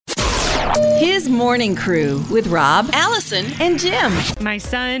His Morning Crew with Rob, Allison, and Jim. My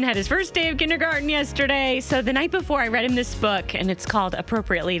son had his first day of kindergarten yesterday. So the night before, I read him this book, and it's called,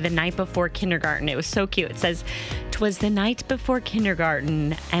 appropriately, The Night Before Kindergarten. It was so cute. It says, "'Twas the night before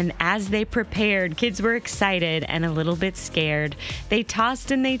kindergarten, and as they prepared, kids were excited and a little bit scared. They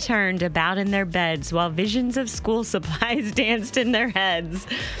tossed and they turned about in their beds while visions of school supplies danced in their heads."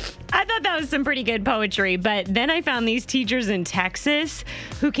 I thought that was some pretty good poetry, but then I found these teachers in Texas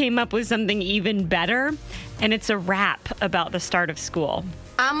who came up with something even better, and it's a rap about the start of school.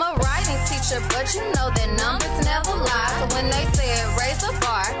 I'm a writing teacher, but you know that numbers never lie. So when they said raise the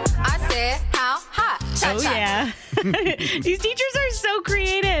bar, I said how high? Oh, yeah. These teachers are so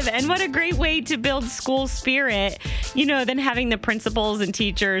creative, and what a great way to build school spirit, than having the principals and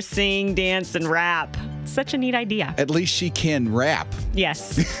teachers sing, dance, and rap. Such a neat idea. At least she can rap.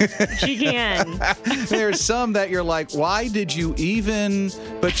 Yes, she can. There's some that you're like, why did you even?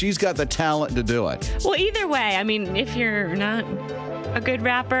 But she's got the talent to do it. Well, either way, if you're not a good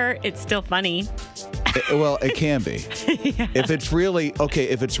rapper, it's still funny. It can be. Yeah. If it's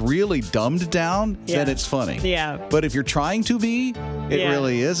really dumbed down, then it's funny. Yeah. But if you're trying to be, it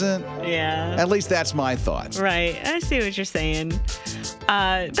really isn't. Yeah. At least that's my thought. Right. I see what you're saying.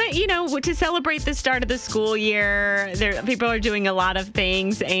 But, to celebrate the start of the school year, people are doing a lot of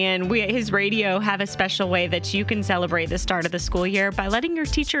things, and we at His Radio have a special way that you can celebrate the start of the school year by letting your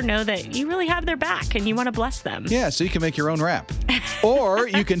teacher know that you really have their back and you want to bless them. Yeah, so you can make your own rap. Or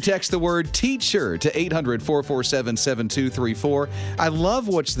you can text the word teacher to 800-447-7234. I love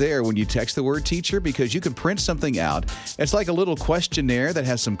what's there when you text the word teacher because you can print something out. It's like a little questionnaire that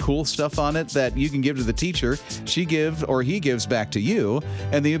has some cool stuff on it that you can give to the teacher. He gives back to you,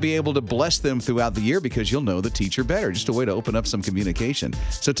 and then you'll be able to bless them throughout the year because you'll know the teacher better. Just a way to open up some communication.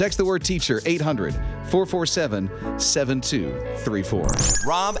 So text the word teacher, 800-447-7234.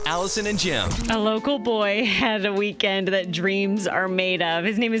 Rob, Allison, and Jim. A local boy had a weekend that dreams are made of.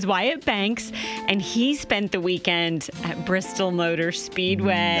 His name is Wyatt Banks, and he spent the weekend at Bristol Motor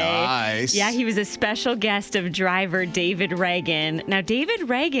Speedway. Nice. Yeah, he was a special guest of driver David Reagan. Now, David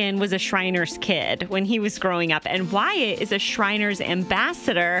Reagan was a Shriners kid when he was growing up, and Wyatt is a Shriners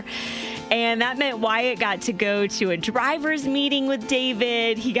ambassador. And that meant Wyatt got to go to a driver's meeting with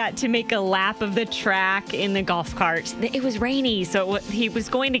David. He got to make a lap of the track in the golf cart. It was rainy, so he was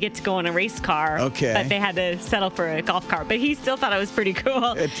going to get to go in a race car. Okay. But they had to settle for a golf cart. But he still thought it was pretty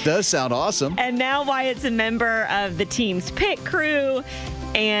cool. It does sound awesome. And now Wyatt's a member of the team's pit crew.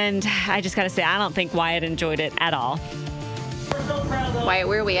 And I just got to say, I don't think Wyatt enjoyed it at all. Wyatt,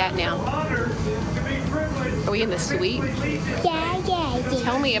 where are we at now? Are we in the suite? Yeah.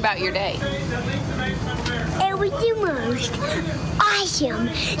 Tell me about your day. It was the most awesome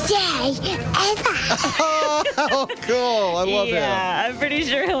day ever. Oh, cool. I love Yeah, him. I'm pretty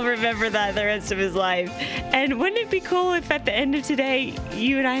sure he'll remember that the rest of his life. And wouldn't it be cool if at the end of today,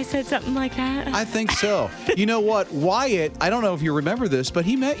 you and I said something like that? I think so. You know what? Wyatt, I don't know if you remember this, but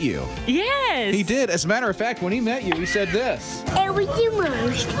he met you. Yes. He did. As a matter of fact, when he met you, he said this. It was the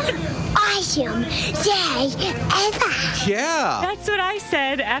most awesome day ever. Yeah. That's what I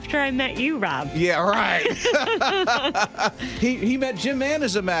said after I met you, Rob. Yeah, right. He met Jim Mann,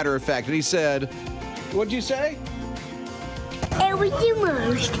 as a matter of fact, and he said, what'd you say? It was the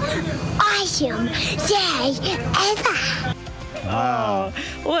most awesome day ever. Wow.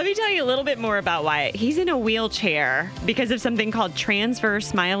 Well, let me tell you a little bit more about Wyatt. He's in a wheelchair because of something called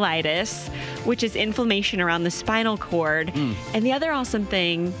transverse myelitis, which is inflammation around the spinal cord. And the other awesome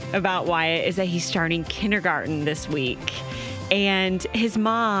thing about Wyatt is that he's starting kindergarten this week. And his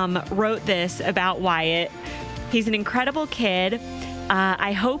mom wrote this about Wyatt. He's an incredible kid.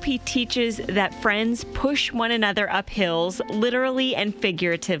 I hope he teaches that friends push one another up hills, literally and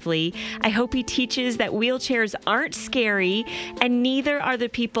figuratively. I hope he teaches that wheelchairs aren't scary, and neither are the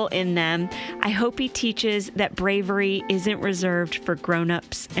people in them. I hope he teaches that bravery isn't reserved for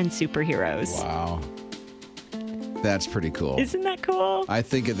grown-ups and superheroes. Wow. That's pretty cool. Isn't that cool? I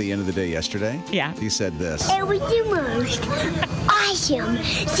think at the end of the day yesterday, he said this. It was the most awesome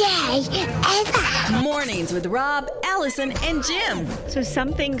day ever. Mornings with Rob, Allison, and Jim. So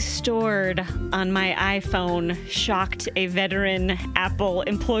something stored on my iPhone shocked a veteran Apple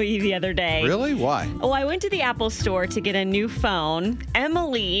employee the other day. Really? Why? Well, I went to the Apple store to get a new phone.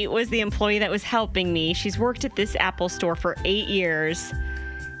 Emily was the employee that was helping me. She's worked at this Apple store for 8 years.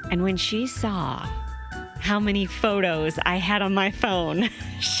 And when she saw how many photos I had on my phone,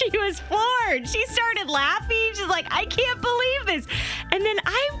 she was floored. She started laughing. She's like, I can't believe this. And then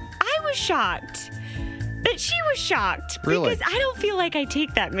I was shocked But she was shocked. Really? Because I don't feel like I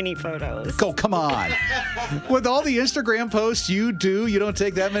take that many photos. Oh, come on. With all the Instagram posts you do, you don't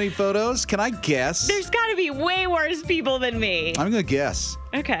take that many photos? Can I guess? There's got to be way worse people than me. I'm going to guess.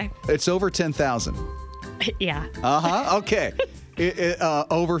 Okay. It's over 10,000. Yeah. Uh-huh. Okay.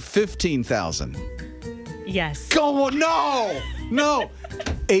 Over 15,000. Yes. Go on. No.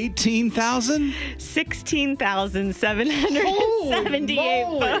 18,000? 16,778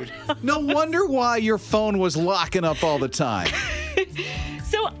 photos. No wonder why your phone was locking up all the time.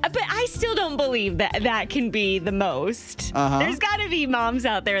 So, but I still don't believe that can be the most. There's got to be moms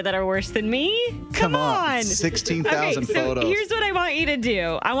out there that are worse than me. Come on. 16,000 photos. So here's what I want you to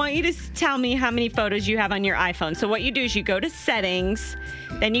do. I want you to tell me how many photos you have on your iPhone. So what you do is you go to settings,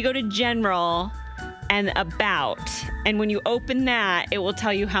 then you go to general, and about. And when you open that, it will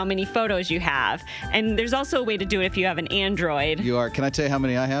tell you how many photos you have. And there's also a way to do it if you have an Android. Can I tell you how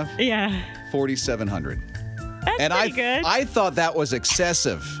many I have? Yeah. 4,700. That's pretty good. I thought that was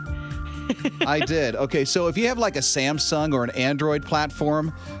excessive. I did. Okay, so if you have like a Samsung or an Android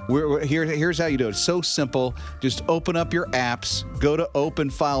platform, here's how you do it. It's so simple. Just open up your apps, go to Open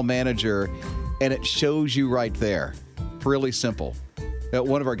File Manager, and it shows you right there. Really simple.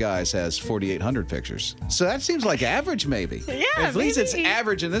 One of our guys has 4,800 pictures. So that seems like average, maybe. Yeah, At least it's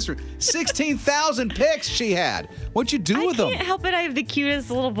average in this room. 16,000 pics she had. What'd you do with them? I can't help it. I have the cutest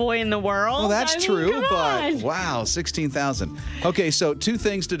little boy in the world. Well, that's true, come but on. wow, 16,000. Okay, so two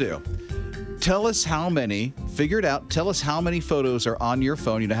things to do. Tell us how many, figure it out, tell us how many photos are on your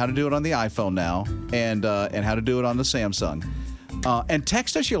phone. You know how to do it on the iPhone now, and how to do it on the Samsung. And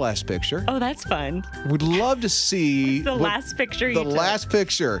text us your last picture. Oh, that's fun. We'd love to see What's the last picture you The took? last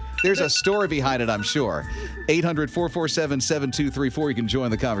picture. There's a story behind it, I'm sure. 800-447-7234. You can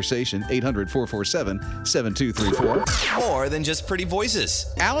join the conversation. 800-447-7234. More than just pretty voices.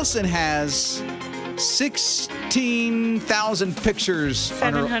 Allison has 16,000 pictures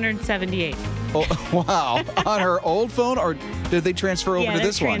 778. Oh, wow. On her old phone, or did they transfer over to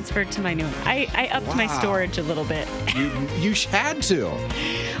this one? Yeah, transferred to my new one. I upped my storage a little bit. You had to.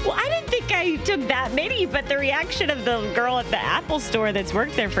 Well, I didn't think I took that many, but the reaction of the girl at the Apple store that's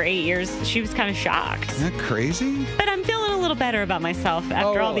worked there for 8 years, she was kind of shocked. Isn't that crazy? But I'm feeling a little better about myself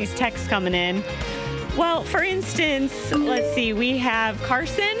after all these texts coming in. Well, for instance, let's see, we have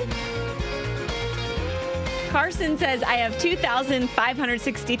Carson. Carson says, I have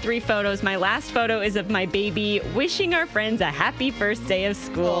 2,563 photos. My last photo is of my baby wishing our friends a happy first day of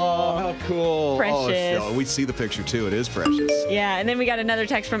school. Oh, how cool. Precious. Oh, we see the picture, too. It is precious. Yeah, and then we got another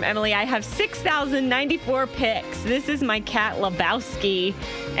text from Emily. I have 6,094 pics. This is my cat, Lebowski,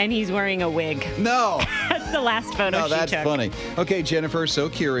 and he's wearing a wig. No. That's the last photo she took. That's funny. Okay, Jennifer, so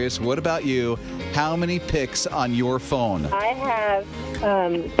curious. What about you? How many pics on your phone? I have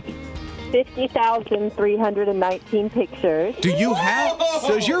 50,319 pictures. Do you have?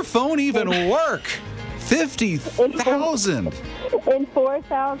 Does your phone even work? 50,000. And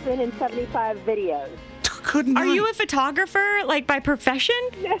 4,075 videos. Couldn't. Are you a photographer, like by profession?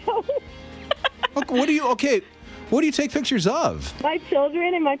 No. What do you take pictures of? My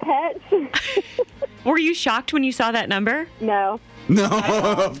children and my pets. Were you shocked when you saw that number? No. No,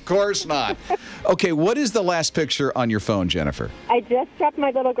 of course not. Okay, what is the last picture on your phone, Jennifer? I just dropped my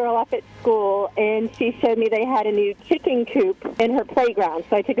little girl off at school, and she showed me they had a new chicken coop in her playground,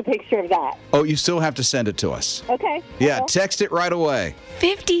 so I took a picture of that. Oh, you still have to send it to us. Okay. Yeah, Well. text it right away.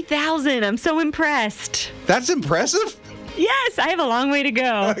 50,000. I'm so impressed. That's impressive. Yes, I have a long way to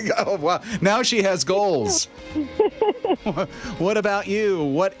go. Oh, wow. Now she has goals. What about you?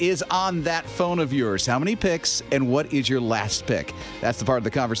 What is on that phone of yours? How many pics, and what is your last pic? That's the part of the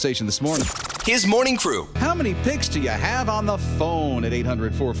conversation this morning. His morning crew. How many pics do you have on the phone at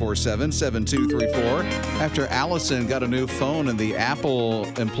 800-447-7234? After Allison got a new phone and the Apple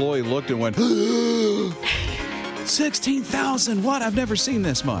employee looked and went, 16,000. What? I've never seen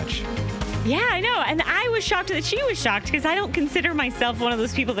this much. Yeah, I know. And I was shocked that she was shocked because I don't consider myself one of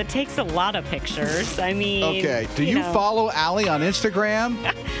those people that takes a lot of pictures. I mean, Okay. Do you know. follow Allie on Instagram?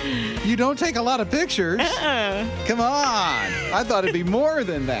 You don't take a lot of pictures. Come on. I thought it'd be more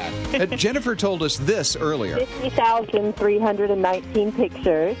than that. Jennifer told us this earlier. 50,319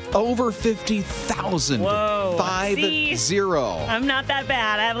 pictures. Over 50,000. Whoa. 50. I'm not that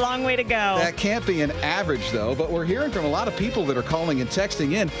bad. I have a long way to go. That can't be an average, though, but we're hearing from a lot of people that are calling and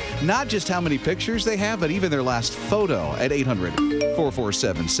texting in, not just how many pictures they have, but even their last photo at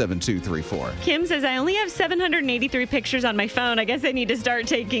 800-447-7234. Kim says, I only have 783 pictures on my phone. I guess I need to start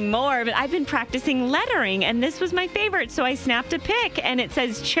taking more. more, but I've been practicing lettering, and this was my favorite, so I snapped a pic, and it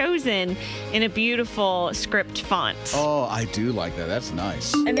says chosen in a beautiful script font. Oh, I do like that. That's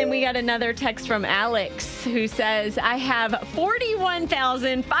nice. And then we got another text from Alex who says, I have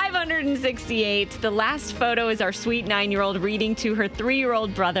 41,568. The last photo is our sweet 9-year-old reading to her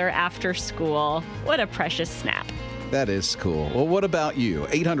 3-year-old brother after school. What a precious snap. That is cool. Well, what about you?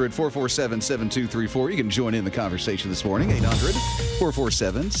 800-447-7234. You can join in the conversation this morning.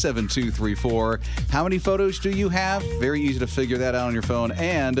 800-447-7234. How many photos do you have? Very easy to figure that out on your phone.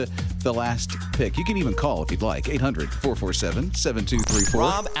 And the last pick. You can even call if you'd like. 800-447-7234.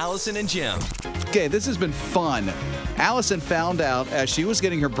 Rob, Allison, and Jim. Okay, this has been fun. Allison found out as she was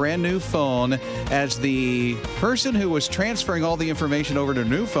getting her brand new phone, as the person who was transferring all the information over to her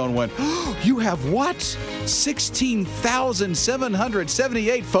new phone went, oh, you have what?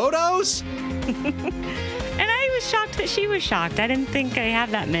 16,778 photos? And I was shocked that she was shocked. I didn't think I have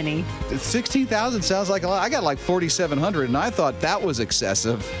that many. 16,000 sounds like a lot. I got like 4,700, and I thought that was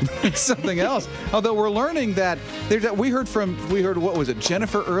excessive. Something else. Although we're learning that we heard what was it,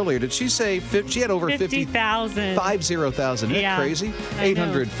 Jennifer earlier? Did she say she had over 50,000? 50,000. Isn't that crazy?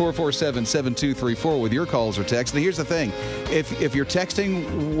 800-447-7234 with your calls or texts. And here's the thing: if you're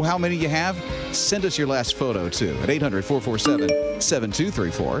texting how many you have, send us your last photo too at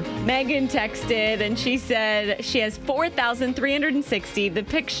 800-447-7234. Megan texted and she said she has 4,360.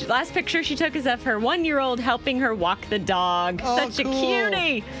 The last picture she took is of her 1-year-old helping her walk the dog. Oh, Such cool. a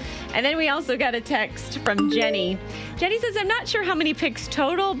cutie. And then we also got a text from Jenny. Jenny says, I'm not sure how many pics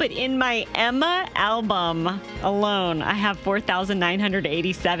total, but in my Emma album alone, I have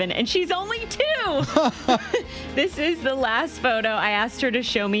 4,987, and she's only 2. This is the last photo. I asked her to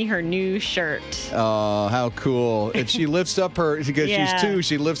show me her new shirt. Oh, how cool. And she lifts up her, because she's 2,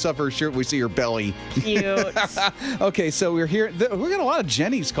 she lifts up her shirt. We see her belly. Cute. Okay, so we're here. We got a lot of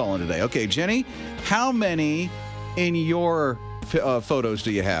Jennies calling today. Okay, Jenny, how many in your photos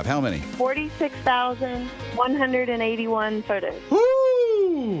do you have? How many? 46,181 photos.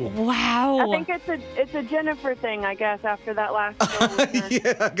 Woo! Wow. I think it's a Jennifer thing, I guess, after that last photo.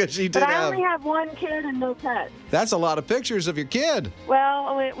 Yeah, because she did But I only have 1 kid and no pets. That's a lot of pictures of your kid.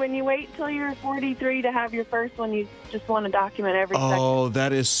 Well, when you wait till you're 43 to have your first one, you just want to document every second. Oh,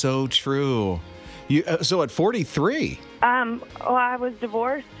 that is so true. So at 43. I was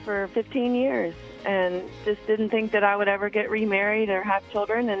divorced for 15 years and just didn't think that I would ever get remarried or have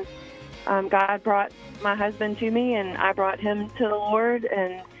children. And God brought my husband to me, and I brought him to the Lord,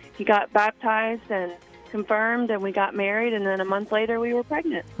 and he got baptized and confirmed, and we got married, and then a month later we were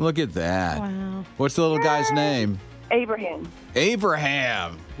pregnant. Look at that. Wow. What's the little guy's name? Abraham.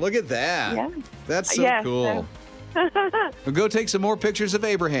 Abraham. Look at that. Yeah. That's so Yes, cool. Well, go take some more pictures of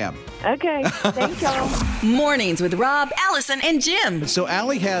Abraham. Okay. Thank y'all. Mornings with Rob, Allison, and Jim. So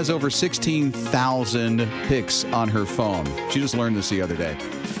Allie has over 16,000 pics on her phone. She just learned this the other day.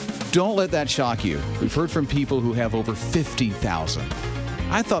 Don't let that shock you. We've heard from people who have over 50,000.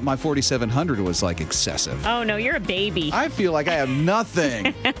 I thought my 4,700 was like excessive. Oh, no, you're a baby. I feel like I have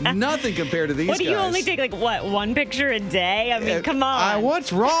nothing. Nothing compared to these guys. What do you only take, like, what, 1 picture a day? I mean, come on.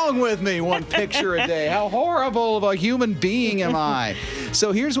 What's wrong with me? 1 picture a day. How horrible of a human being am I?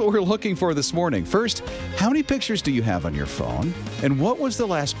 So here's what we're looking for this morning. First, how many pictures do you have on your phone? And what was the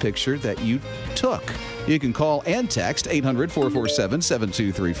last picture that you took? You can call and text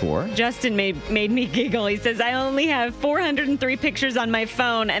 800-447-7234. Justin made me giggle. He says, I only have 403 pictures on my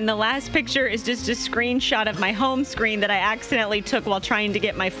phone, and the last picture is just a screenshot of my home screen that I accidentally took while trying to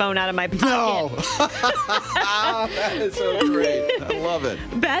get my phone out of my pocket. No. That is so great. I love it.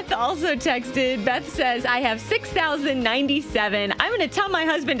 Beth also texted. Beth says, I have 6,097. I'm going to tell my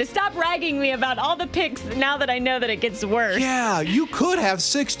husband to stop ragging me about all the pics now that I know that it gets worse. Yeah, you could have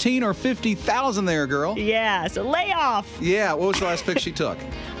 16 or 50,000 there, girl. Yeah, so lay off. Yeah, what was the last pic she took?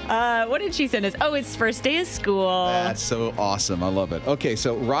 What did she send us? Oh, it's first day of school. That's so awesome. I love it. Okay,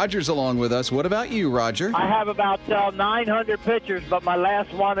 so Roger's along with us. What about you, Roger? I have about 900 pictures, but my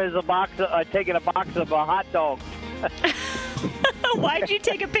last one is taking a box of hot dogs. Why'd you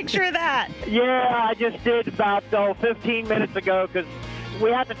take a picture of that? Yeah, I just did about 15 minutes ago because we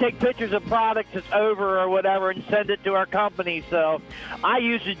have to take pictures of products that's over or whatever and send it to our company. So I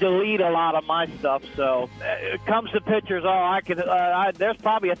usually delete a lot of my stuff. So it comes to pictures. There's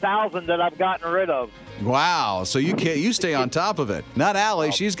probably 1,000 that I've gotten rid of. Wow. So you stay on top of it. Not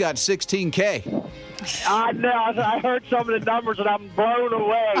Allie. She's got 16K. I know. I heard some of the numbers and I'm blown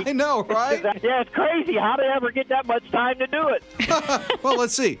away. I know, right? Yeah, it's crazy. How do they ever get that much time to do it? Well,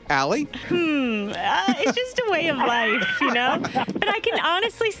 let's see. Allie? It's just a way of life, you know? But I can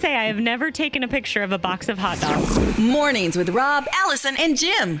honestly say I have never taken a picture of a box of hot dogs. Mornings with Rob, Allison, and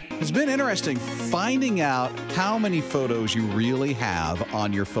Jim. It's been interesting finding out how many photos you really have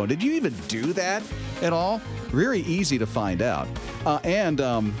on your phone. Did you even do that at all? Very easy to find out.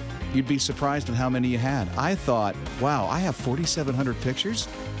 And you'd be surprised at how many you had. I thought, wow, I have 4,700 pictures?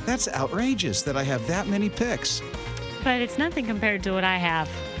 That's outrageous that I have that many pics. But it's nothing compared to what I have.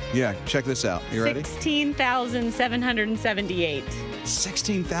 Yeah, check this out. You ready? 16,778.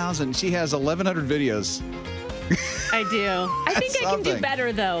 16,000. She has 1,100 videos. I do. I think I can do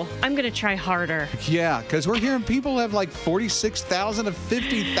better, though. I'm going to try harder. Yeah, because we're hearing people have like 46,000 to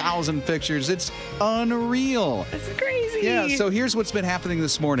 50,000 pictures. It's unreal. It's crazy. Yeah, so here's what's been happening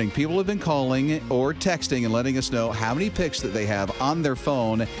this morning. People have been calling or texting and letting us know how many pics that they have on their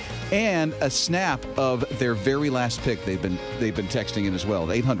phone and a snap of their very last pic they've been texting in as well.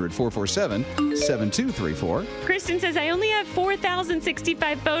 800-447-7234. Kristen says, I only have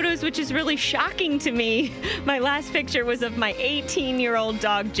 4,065 photos, which is really shocking to me. My last picture was of my 18-year-old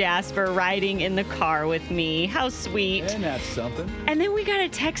dog, Jasper, riding in the car with me. How sweet. And that's something. And then we got a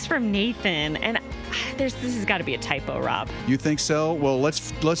text from Nathan, and this has got to be a typo, Rob. You think so? Well,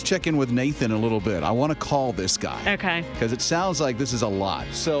 let's check in with Nathan a little bit. I want to call this guy. Okay. Because it sounds like this is a lot.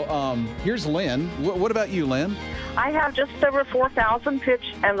 So here's Lynn. What about you, Lynn? I have just over 4,000 pics,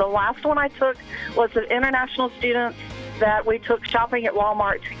 and the last one I took was an international student that we took shopping at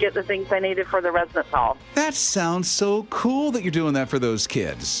Walmart to get the things they needed for the residence hall. That sounds so cool that you're doing that for those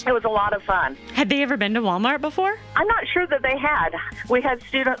kids. It was a lot of fun. Had they ever been to Walmart before? I'm not sure that they had. We had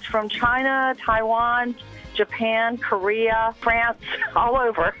students from China, Taiwan, Japan, Korea, France, all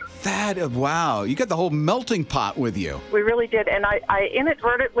over. Wow. You got the whole melting pot with you. We really did. And I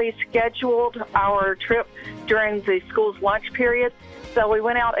inadvertently scheduled our trip during the school's lunch period. So we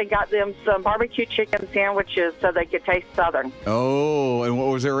went out and got them some barbecue chicken sandwiches so they could taste Southern. Oh, and what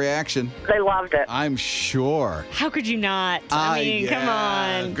was their reaction? They loved it. I'm sure. How could you not? I mean, come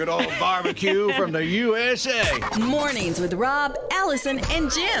on. Good old barbecue from the USA. Mornings with Rob, Allison, and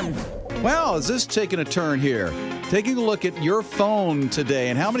Jim. Well, is this taking a turn here? Taking a look at your phone today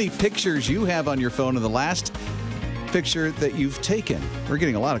and how many pictures you have on your phone in the last picture that you've taken. We're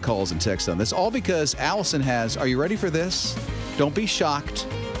getting a lot of calls and texts on this, all because Allison has, are you ready for this? Don't be shocked.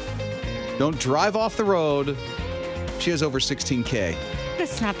 Don't drive off the road. She has over 16K.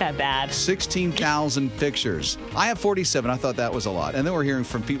 That's not that bad. 16,000 pictures. I have 47. I thought that was a lot. And then we're hearing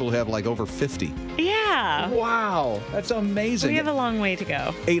from people who have like over 50. Yeah. Wow. That's amazing. We have a long way to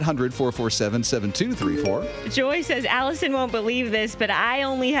go. 800-447-7234. Joy says, Allison won't believe this, but I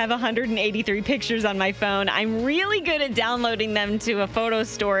only have 183 pictures on my phone. I'm really good at downloading them to a photo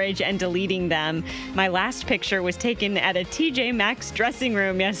storage and deleting them. My last picture was taken at a TJ Maxx dressing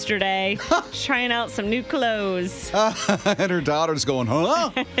room yesterday, trying out some new clothes. And her daughter's going, huh?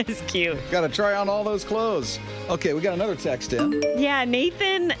 It's cute. Got to try on all those clothes. Okay, we got another text in. Yeah,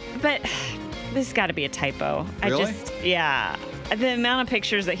 Nathan, but this has got to be a typo. Really? Yeah. The amount of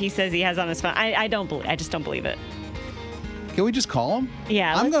pictures that he says he has on his phone, I just don't believe it. Can we just call him?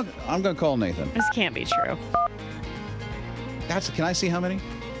 Yeah. I'm gonna call Nathan. This can't be true. Can I see how many?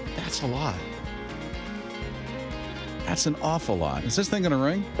 That's a lot. That's an awful lot. Is this thing gonna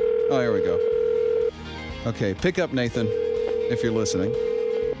ring? Oh, here we go. Okay, pick up, Nathan, if you're listening.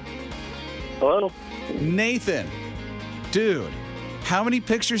 Hello? Nathan, dude, how many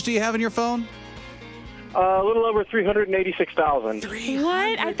pictures do you have on your phone? A little over 386,000.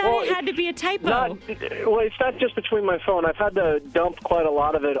 What? I thought it had to be a typo. It's not just between my phone. I've had to dump quite a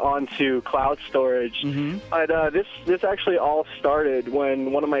lot of it onto cloud storage. Mm-hmm. But this actually all started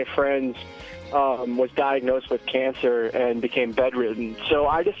when one of my friends was diagnosed with cancer and became bedridden. So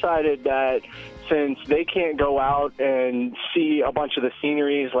I decided that since they can't go out and see a bunch of the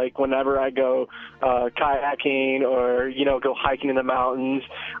sceneries, like whenever I go kayaking or, go hiking in the mountains,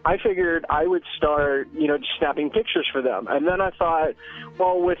 I figured I would start, just snapping pictures for them. And then I thought,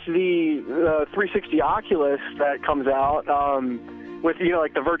 well, with the 360 Oculus that comes out, with,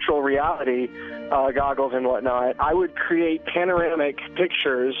 like the virtual reality goggles and whatnot, I would create panoramic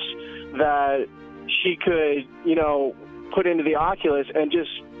pictures that she could, put into the Oculus and just,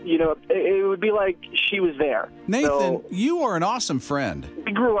 it would be like she was there. Nathan, so, you are an awesome friend.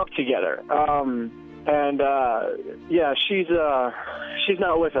 We grew up together. She's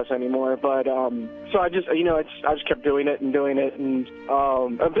not with us anymore. But so I just kept doing it, and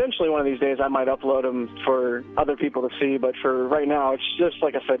eventually one of these days I might upload them for other people to see. But for right now, it's just,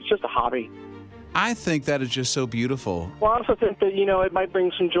 like I said, it's just a hobby. I think that is just so beautiful. Well, I also think that, it might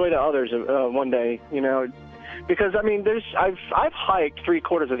bring some joy to others one day, Because I mean, I've hiked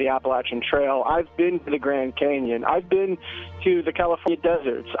 3/4 of the Appalachian Trail. I've been to the Grand Canyon. I've been to the California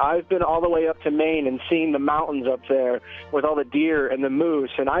deserts. I've been all the way up to Maine and seen the mountains up there with all the deer and the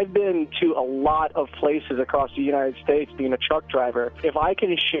moose. And I've been to a lot of places across the United States being a truck driver. If I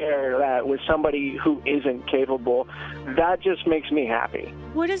can share that with somebody who isn't capable, that just makes me happy.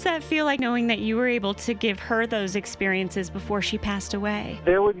 What does that feel like, knowing that you were able to give her those experiences before she passed away?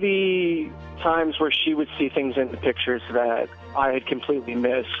 There would be times where she would see things in the pictures that I had completely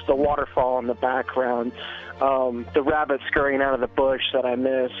missed. The waterfall in the background, the rabbit scurrying out of the bush that I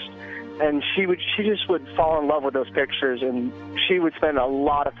missed. And she just would fall in love with those pictures, and she would spend a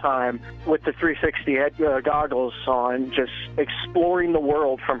lot of time with the 360 goggles on, just exploring the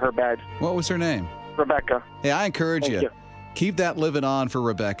world from her bed. What was her name? Rebecca. Hey, I encourage Thank you. Keep that living on for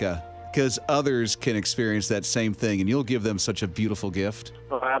Rebecca, because others can experience that same thing, and you'll give them such a beautiful gift.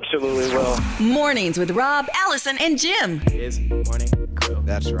 Oh, absolutely will. Mornings with Rob, Allison, and Jim. His morning crew.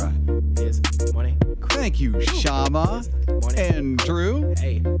 That's right. His morning crew. Thank you, Shama and Drew.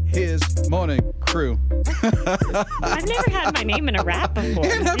 Hey. His morning crew. I've never had my name in a rap before.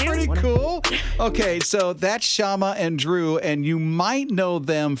 Isn't that Have you? pretty cool? Okay, so that's Shama and Drew, and you might know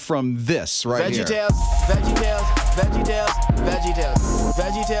them from this right here. VeggieTales, VeggieTales, VeggieTales, VeggieTales,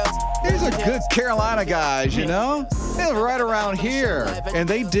 VeggieTales. These are good Carolina guys, you know? They're right around here. And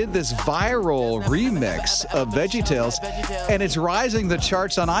they did this viral remix of VeggieTales, and it's rising the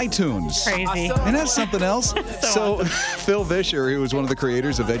charts on iTunes. Crazy. And that's something else. So Phil Vischer, who was one of the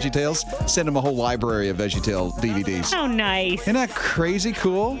creators of VeggieTales, sent him a whole library of VeggieTale DVDs. How nice. Isn't that crazy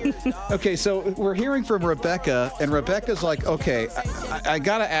cool? Okay, so we're hearing from Rebecca, and Rebecca's like, okay, I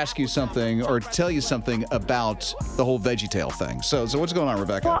got to ask you something or tell you something about the whole VeggieTale thing. So what's going on,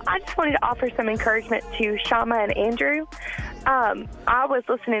 Rebecca? Well, I just wanted to offer some encouragement to Shama and Andrew. I was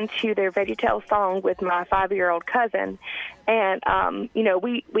listening to their VeggieTale song with my 5-year-old cousin, and,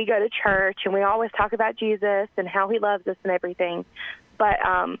 we go to church, and we always talk about Jesus and how he loves us and everything. But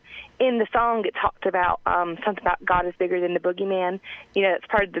in the song, it talked about something about God is bigger than the boogeyman. It's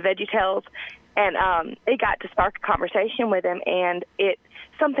part of the VeggieTales. And it got to spark a conversation with him, and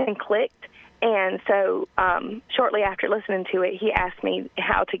something clicked. And so shortly after listening to it, he asked me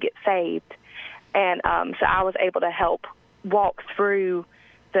how to get saved. And so I was able to help walk through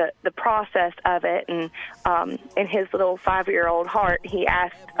the process of it. And in his little 5-year-old heart, he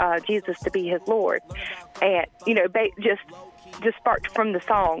asked Jesus to be his Lord. And, just sparked from the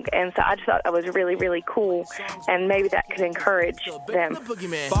song, and so I just thought that was really, really cool, and maybe that could encourage them.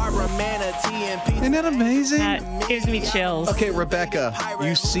 Isn't that amazing? That gives me chills. Okay, Rebecca,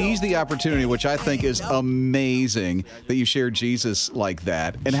 you seized the opportunity, which I think is amazing, that you shared Jesus like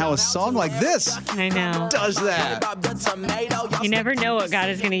that, and how a song like this I know does that. You never know what God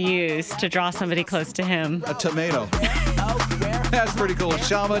is going to use to draw somebody close to him. A tomato. That's pretty cool.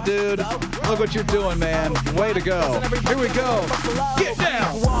 Shama, dude, look what you're doing, man. Way to go. Here we go. Get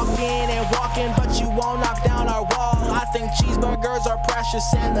down. Walking and walking, but you won't knock down our wall. I think cheeseburgers are precious,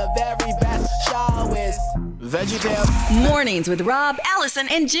 and the very best show is VeggieTales. Mornings with Rob, Allison,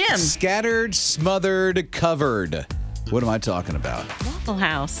 and Jim. Scattered, smothered, covered. What am I talking about? Waffle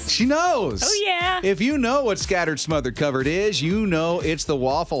House. She knows. Oh, yeah. If you know what scattered, smothered, covered is, you know it's the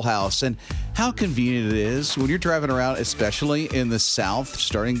Waffle House. And how convenient it is when you're driving around, especially in the South,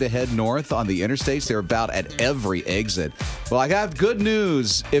 starting to head north on the interstates. They're about at every exit. Well, I have good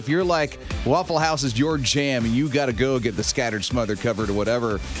news. If you're like, Waffle House is your jam and you got to go get the scattered, smothered, covered, or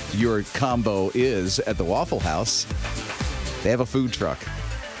whatever your combo is at the Waffle House, they have a food truck.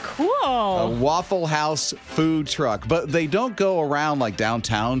 Cool. A Waffle House food truck. But they don't go around like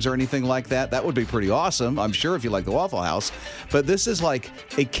downtowns or anything like that. That would be pretty awesome, I'm sure, if you like the Waffle House. But this is like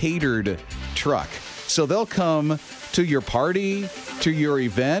a catered truck. So they'll come to your party, to your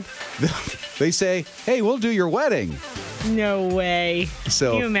event. They say, hey, we'll do your wedding. No way.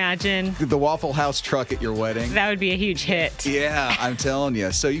 So can you imagine? The Waffle House truck at your wedding. That would be a huge hit. Yeah, I'm telling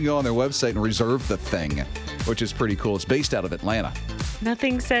you. So you can go on their website and reserve the thing, which is pretty cool. It's based out of Atlanta.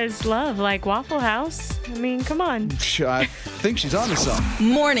 Nothing says love like Waffle House. I mean, come on. I think she's on to something.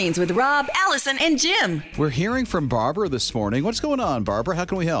 Mornings with Rob, Allison, and Jim. We're hearing from Barbara this morning. What's going on, Barbara? How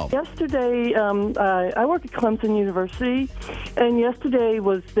can we help? Yesterday, I work at Clemson University, and yesterday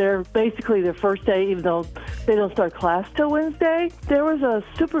was basically their first day, even though they don't start class till Wednesday. There was a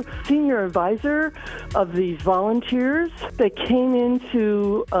super senior advisor of these volunteers that came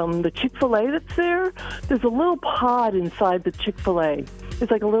into the Chick-fil-A that's there. There's a little pod inside the Chick-fil-A. It's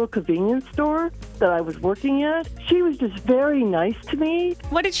like a little convenience store that I was working at. She was just very nice to me.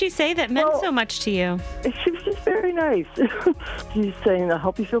 What did she say that meant so much to you? She was just very nice. She's saying, I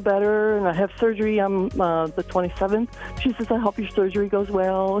hope you feel better, and I have surgery on the 27th. She says, I hope your surgery goes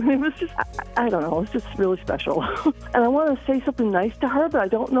well. And it was just, I don't know, it's just really special. And I want to say something nice to her, but I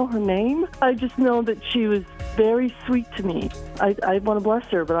don't know her name. I just know that she was very sweet to me. I want to bless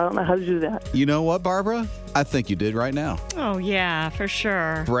her, but I don't know how to do that. You know what, Barbara? I think you did right now. Oh, yeah, for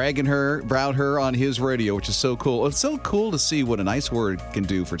sure. Bragging about her on his radio, which is so cool. It's so cool to see what a nice word can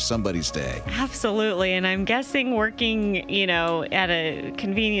do for somebody's day. Absolutely. And I'm guessing working, at a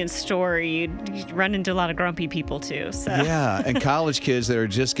convenience store, you'd run into a lot of grumpy people too. So. Yeah, and college kids that are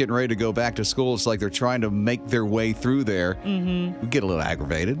just getting ready to go back to school, it's like they're trying to make their way through there. Mm-hmm. We get a little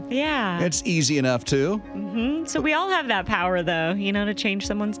aggravated. Yeah. It's easy enough too. Mm-hmm. So we all have that power, though, to change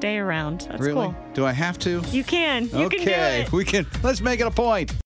someone's day around. That's really? Cool. Do I have to? You can. You can do it. We can. Let's make it a point.